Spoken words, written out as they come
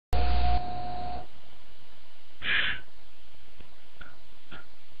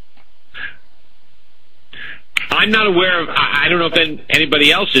I'm not aware of, I don't know if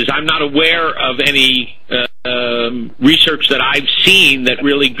anybody else is, I'm not aware of any research that I've seen that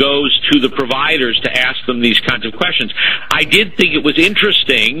really goes to the providers to ask them these kinds of questions. I did think it was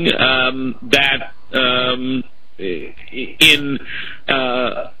interesting that in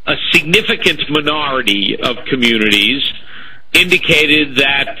a significant minority of communities indicated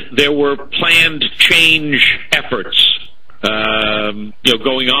that there were planned change efforts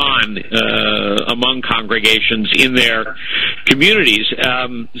going on among congregations in their communities.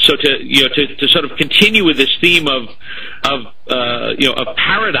 So to sort of continue with this theme of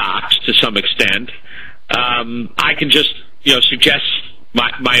paradox to some extent, I can just suggest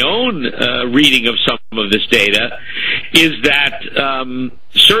my own reading of some of this data is that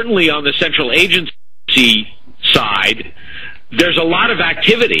certainly on the central agency side, there's a lot of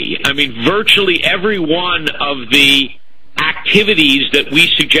activity. I mean, virtually every one of the activities that we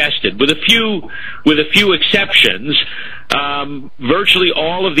suggested, with a few exceptions, virtually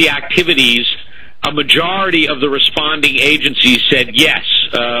all of the activities, a majority of the responding agencies said yes.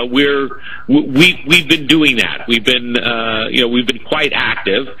 We've been doing that. We've been quite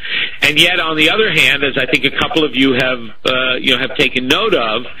active, and yet on the other hand, as I think a couple of you have taken note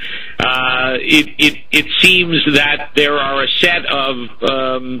of, it seems that there are a set of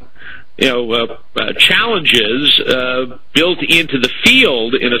challenges built into the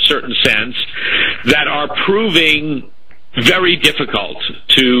field in a certain sense that are proving very difficult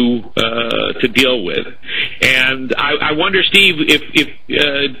to deal with. And I wonder, Steve, if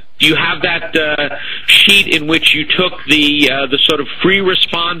do you have that sheet in which you took the sort of free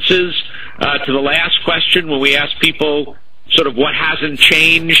responses to the last question when we asked people sort of what hasn't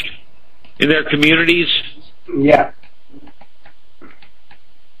changed in their communities? Yeah.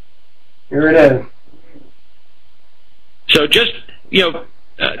 Here it is. So just,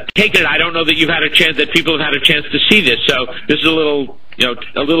 take it. I don't know that you've had a chance, that people have had a chance to see this. So this is a little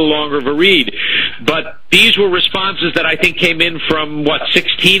longer of a read. But these were responses that I think came in from,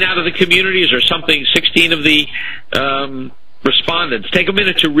 16 out of the communities or something, 16 of the respondents. Take a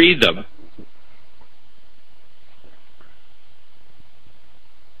minute to read them.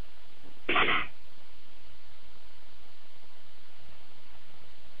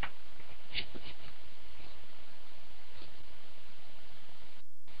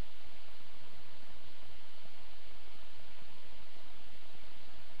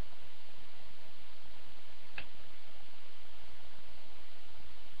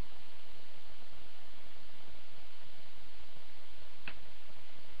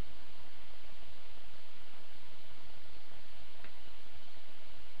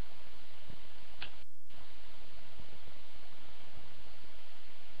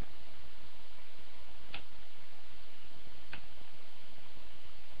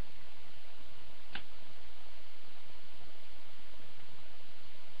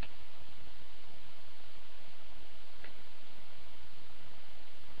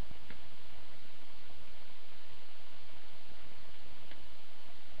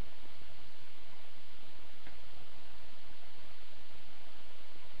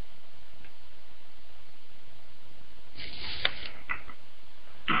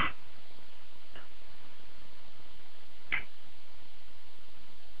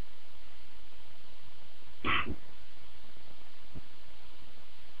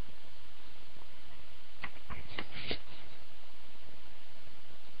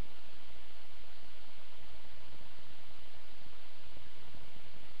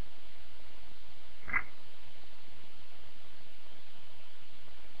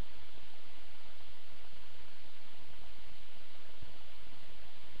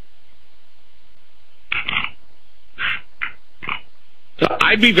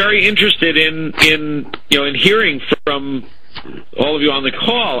 I'd be very interested in hearing from all of you on the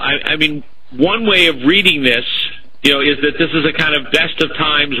call. I mean, one way of reading this, is that this is a kind of best of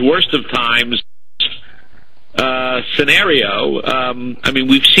times, worst of times scenario. I mean,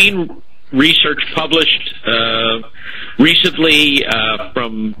 we've seen research published recently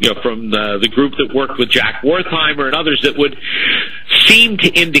from the group that worked with Jack Wertheimer and others that would seem to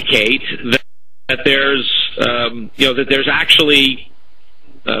indicate that there's actually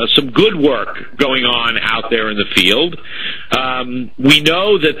some good work going on out there in the field. We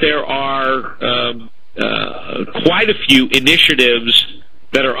know that there are quite a few initiatives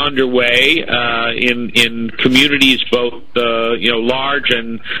that are underway in communities, both large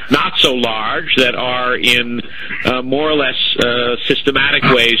and not so large, that are in more or less systematic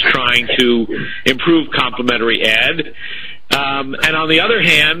ways trying to improve complementary ed. And on the other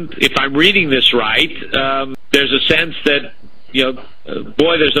hand, if I'm reading this right, there's a sense that,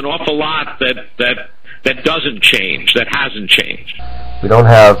 boy, there's an awful lot that that doesn't change, that hasn't changed?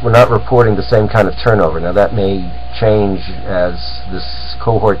 We're not reporting the same kind of turnover. Now that may change as this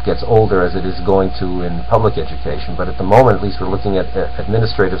cohort gets older, as it is going to in public education, but at the moment at least we're looking at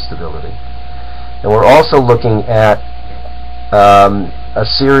administrative stability. And we're also looking at a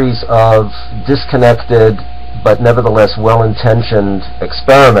series of disconnected but nevertheless well-intentioned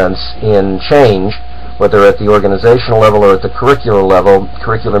experiments in change, whether at the organizational level or at the curricular level,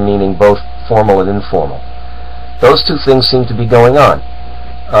 curricular meaning both formal and informal. Those two things seem to be going on.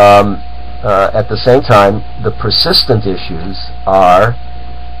 At the same time, the persistent issues are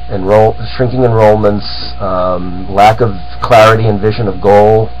shrinking enrollments, lack of clarity and vision of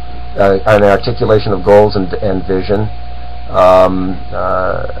goal, and articulation of goals and vision,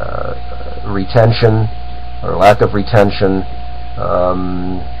 retention or lack of retention,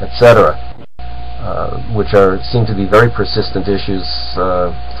 etc., which seem to be very persistent issues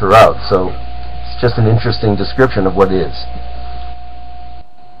throughout. So it's just an interesting description of what is.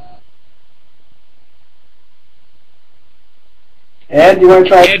 Ed, you want to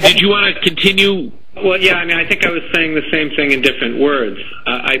try? Ed, did you want to continue? Well, yeah, I mean, I think I was saying the same thing in different words.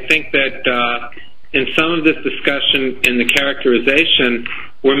 I think that in some of this discussion in the characterization,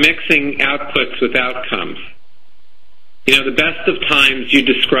 we're mixing outputs with outcomes. You know, the best of times you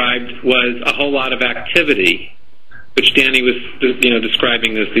described was a whole lot of activity, which Danny was,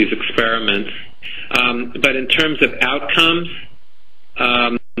 describing as these experiments. But in terms of outcomes,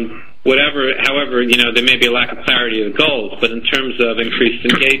 however, there may be a lack of clarity of the goals, but in terms of increased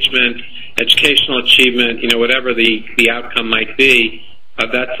engagement, educational achievement, whatever the outcome might be,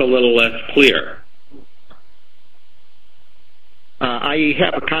 that's a little less clear. I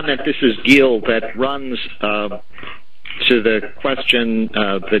have a comment, this is Gil, that runs to the question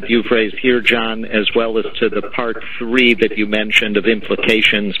that you've raised here, John, as well as to the part 3 that you mentioned of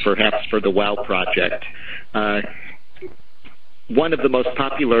implications perhaps for the WOW project. One of the most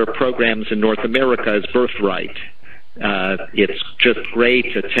popular programs in North America is Birthright. It's just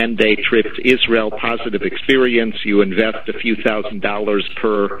great, a 10-day trip to Israel, positive experience. You invest a few $1,000s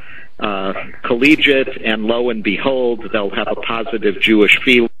per collegiate, and lo and behold, they'll have a positive Jewish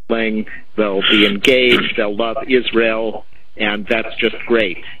feeling, they'll be engaged, they'll love Israel, and that's just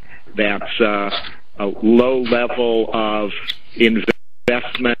great. That's a low level of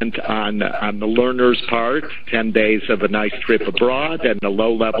investment on the learner's part, 10 days of a nice trip abroad, and a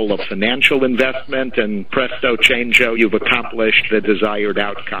low level of financial investment, and presto changeo, you've accomplished the desired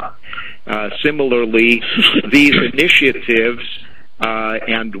outcome. Similarly, these initiatives,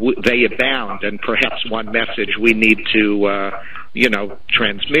 and they abound, and perhaps one message we need to,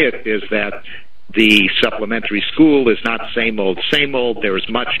 transmit is that the supplementary school is not same old, same old. There's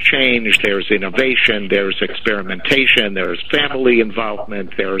much change, there's innovation, there's experimentation, there's family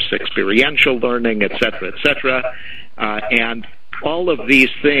involvement, there's experiential learning, etc., etc. And all of these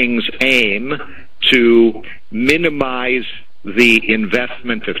things aim to minimize the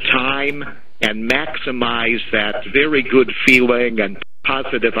investment of time and maximize that very good feeling and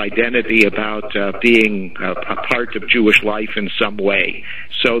positive identity about being a part of Jewish life in some way.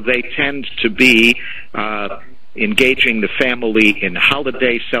 So they tend to be engaging the family in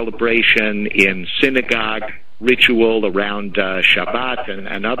holiday celebration, in synagogue ritual around Shabbat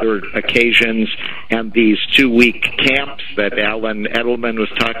and other occasions, and these 2-week camps that Alan Edelman was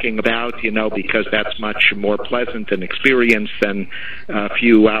talking about, because that's much more pleasant an experience than a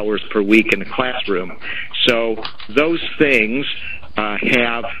few hours per week in a classroom. So those things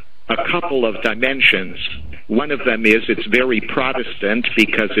have a couple of dimensions. One of them is it's very Protestant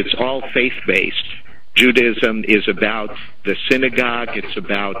because it's all faith-based. Judaism is about the synagogue, it's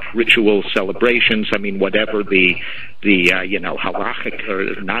about ritual celebrations, whatever the halachic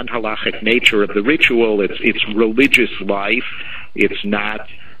or non-halachic nature of the ritual, it's religious life. It's not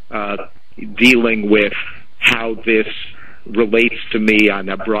dealing with how this relates to me on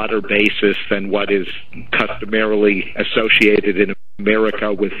a broader basis than what is customarily associated in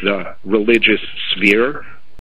America with the religious sphere.